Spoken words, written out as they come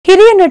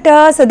ಹಿರಿಯ ನಟ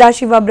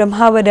ಸದಾಶಿವ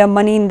ಬ್ರಹ್ಮಾವರ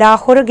ಮನೆಯಿಂದ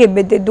ಹೊರಗೆ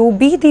ಬಿದ್ದಿದ್ದು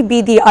ಬೀದಿ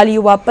ಬೀದಿ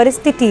ಅಲಿಯುವ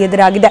ಪರಿಸ್ಥಿತಿ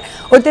ಎದುರಾಗಿದೆ.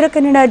 ಉತ್ತರ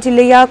ಕನ್ನಡ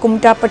ಜಿಲ್ಲೆಯ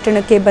ಕುಮಟಾ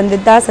ಪಟ್ಟಣಕ್ಕೆ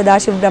ಬಂದಿದ್ದ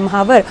ಸದಾಶಿವ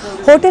ಬ್ರಹ್ಮಾವರ್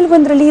ಹೋಟೆಲ್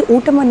ಒಂದರಲ್ಲಿ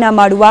ಊಟವನ್ನ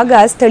ಮಾಡುವಾಗ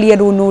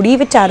ಸ್ಥಳೀಯರು ನೋಡಿ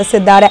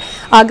ವಿಚಾರಿಸಿದ್ದಾರೆ.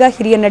 ಆಗ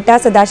ಹಿರಿಯ ನಟ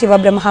ಸದಾಶಿವ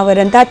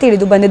ಬ್ರಹ್ಮಾವರ್ ಅಂತ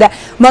ತಿಳಿದು ಬಂದಿದೆ.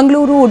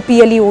 ಮಂಗಳೂರು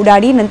ಉಡುಪಿಯಲ್ಲಿ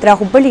ಓಡಾಡಿ ನಂತರ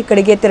ಹುಬ್ಬಳ್ಳಿ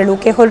ಕಡೆಗೆ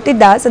ತೆರಳೋಕೆ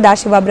ಹೊರಟಿದ್ದ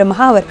ಸದಾಶಿವ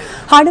ಬ್ರಹ್ಮಾವರ್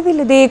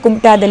ಹಣವಿಲ್ಲದೆ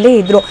ಕುಮಟಾದಲ್ಲೇ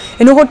ಇದ್ರು.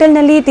 ಇನ್ನು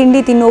ಹೋಟೆಲ್ನಲ್ಲಿ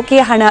ತಿಂಡಿ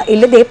ತಿನ್ನೋಕೆ ಹಣ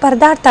ಇಲ್ಲದೆ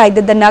ಪರದಾಡ್ತಾ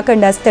ಇದ್ದದನ್ನ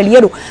ಕಂಡ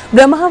ಸ್ಥಳೀಯರು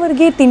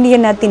ಬ್ರಹ್ಮಾವರ್ಗೆ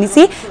ತಿಂಡಿಯನ್ನ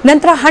ತಿನ್ನಿಸಿ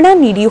ನಂತರ ಹಣ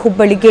ನೀಡಿ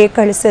ಹುಬ್ಬಳ್ಳಿಗೆ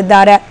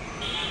ಕಳಿಸಿದ್ದಾರೆ.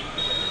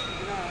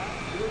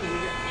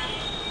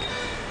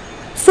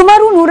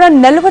 ಸುಮಾರು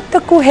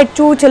 140ಕ್ಕೂ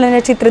ಹೆಚ್ಚು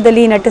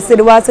ಚಲನಚಿತ್ರದಲ್ಲಿ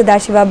ನಟಿಸಿರುವ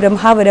ಸದಾಶಿವ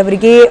ಬ್ರಹ್ಮಾವರ್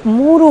ಅವರಿಗೆ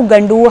 3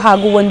 ಗಂಡು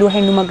ಹಾಗೂ 1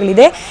 ಹೆಣ್ಣು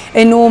ಮಗಳಿದೆ.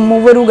 ಇನ್ನು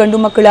 3 ಗಂಡು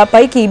ಮಕ್ಕಳ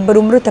ಪೈಕಿ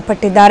 2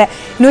 ಮೃತಪಟ್ಟಿದ್ದಾರೆ.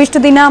 ಇನ್ನು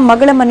ಇಷ್ಟು ದಿನ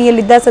ಮಗಳ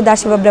ಮನೆಯಲ್ಲಿದ್ದ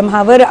ಸದಾಶಿವ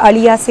ಬ್ರಹ್ಮಾವರ್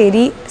ಅಳಿಯ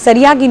ಸೇರಿ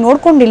ಸರಿಯಾಗಿ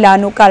ನೋಡಿಕೊಂಡಿಲ್ಲ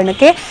ಅನ್ನೋ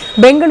ಕಾರಣಕ್ಕೆ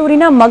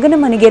ಬೆಂಗಳೂರಿನ ಮಗನ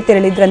ಮನೆಗೆ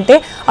ತೆರಳಿದ್ರಂತೆ.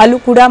 ಅಲ್ಲೂ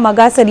ಕೂಡ ಮಗ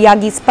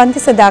ಸರಿಯಾಗಿ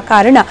ಸ್ಪಂದಿಸದ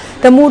ಕಾರಣ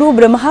ತಮ್ಮೂರು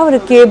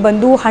ಬ್ರಹ್ಮಾವರಕ್ಕೆ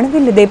ಬಂದು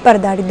ಹಣವಿಲ್ಲದೆ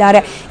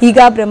ಪರದಾಡಿದ್ದಾರೆ. ಈಗ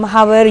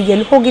ಬ್ರಹ್ಮಾವರ್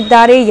ಎಲ್ಲಿ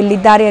ಹೋಗಿದ್ದಾರೆ,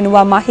 ಎಲ್ಲಿದ್ದಾರೆ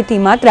ಅನ್ನುವ ಮಾಹಿತಿ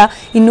ಮಾತ್ರ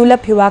ಇನ್ನೂ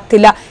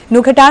ಲಭ್ಯವಾಗ್ತಿಲ್ಲ.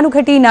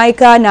 ಘಟಾನುಘಟಿ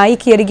ನಾಯಕ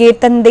ನಾಯಕಿಯರಿಗೆ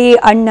ತಂದೆ,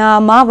 ಅಣ್ಣ,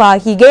 ಮಾವ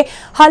ಹೀಗೆ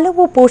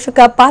ಹಲವು ಪೋಷಕ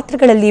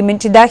ಪಾತ್ರಗಳಲ್ಲಿ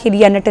ಮಿಂಚಿದ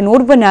ಹಿರಿಯ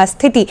ನಟನೋರ್ವನ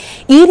ಸ್ಥಿತಿ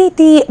ಈ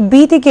ರೀತಿ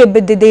ಬೀದಿಗೆ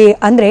ಬಿದ್ದಿದೆ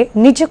ಅಂದ್ರೆ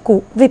ನಿಜಕ್ಕೂ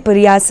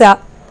ವಿಪರ್ಯಾಸ.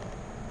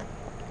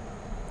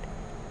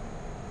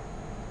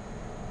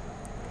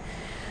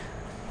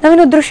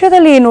 ನಾವೇನು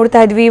ದೃಶ್ಯದಲ್ಲಿ ನೋಡ್ತಾ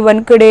ಇದ್ವಿ,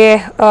 ಒಂದ್ ಕಡೆ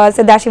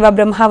ಸದಾಶಿವ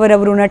ಬ್ರಹ್ಮಾವರ್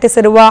ಅವರು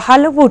ನಟಿಸಿರುವ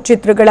ಹಲವು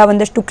ಚಿತ್ರಗಳ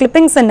ಒಂದಷ್ಟು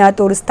ಕ್ಲಿಪ್ಪಿಂಗ್ಸ್ ಅನ್ನ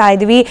ತೋರಿಸ್ತಾ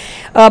ಇದ್ವಿ.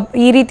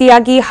 ಈ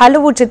ರೀತಿಯಾಗಿ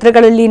ಹಲವು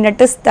ಚಿತ್ರಗಳಲ್ಲಿ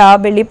ನಟಿಸ್ತಾ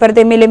ಬೆಳ್ಳಿ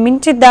ಪರದೆ ಮೇಲೆ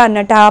ಮಿಂಚಿದ್ದ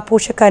ನಟ,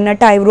 ಪೋಷಕ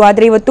ನಟ ಇವರು.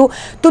 ಆದ್ರೆ ಇವತ್ತು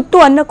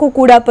ತುತ್ತು ಅನ್ನಕ್ಕೂ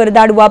ಕೂಡ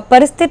ಪರದಾಡುವ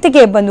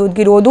ಪರಿಸ್ಥಿತಿಗೆ ಬಂದು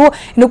ಒದಗಿರೋದು.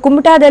 ಇನ್ನು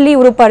ಕುಮಟಾದಲ್ಲಿ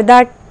ಇವರು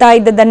ಪರದಾಡ್ತಾ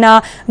ಇದ್ದದನ್ನ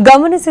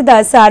ಗಮನಿಸಿದ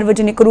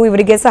ಸಾರ್ವಜನಿಕರು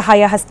ಇವರಿಗೆ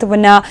ಸಹಾಯ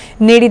ಹಸ್ತವನ್ನ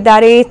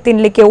ನೀಡಿದ್ದಾರೆ.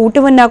 ತಿನ್ಲಿಕ್ಕೆ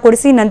ಊಟವನ್ನ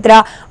ಕೊಡಿಸಿ ನಂತರ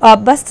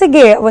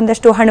ಬಸ್ಸಿಗೆ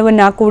ಒಂದಷ್ಟು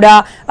ಹಣವನ್ನ ಕೂಡ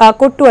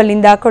ಕೊಟ್ಟು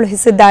ಅಲ್ಲಿಂದ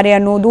ಕಳುಹಿಸಿದ್ದಾರೆ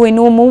ಅನ್ನೋದು.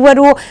 ಇನ್ನು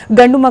 3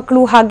 ಗಂಡು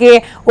ಮಕ್ಕಳು ಹಾಗೆ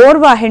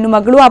ಓರ್ವ ಹೆಣ್ಣು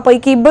ಮಗಳು, ಆ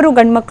ಪೈಕಿ 2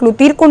 ಗಂಡು ಮಕ್ಕಳು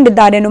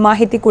ತೀರ್ಕೊಂಡಿದ್ದಾರೆ ಅನ್ನೋ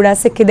ಮಾಹಿತಿ ಕೂಡ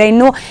ಸಿಕ್ಕಿದೆ.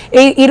 ಇನ್ನು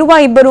ಇರುವ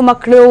 2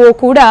 ಮಕ್ಕಳು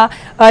ಕೂಡ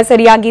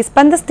ಸರಿಯಾಗಿ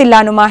ಸ್ಪಂದಿಸ್ತಿಲ್ಲ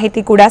ಅನ್ನೋ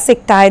ಮಾಹಿತಿ ಕೂಡ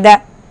ಸಿಗ್ತಾ ಇದೆ.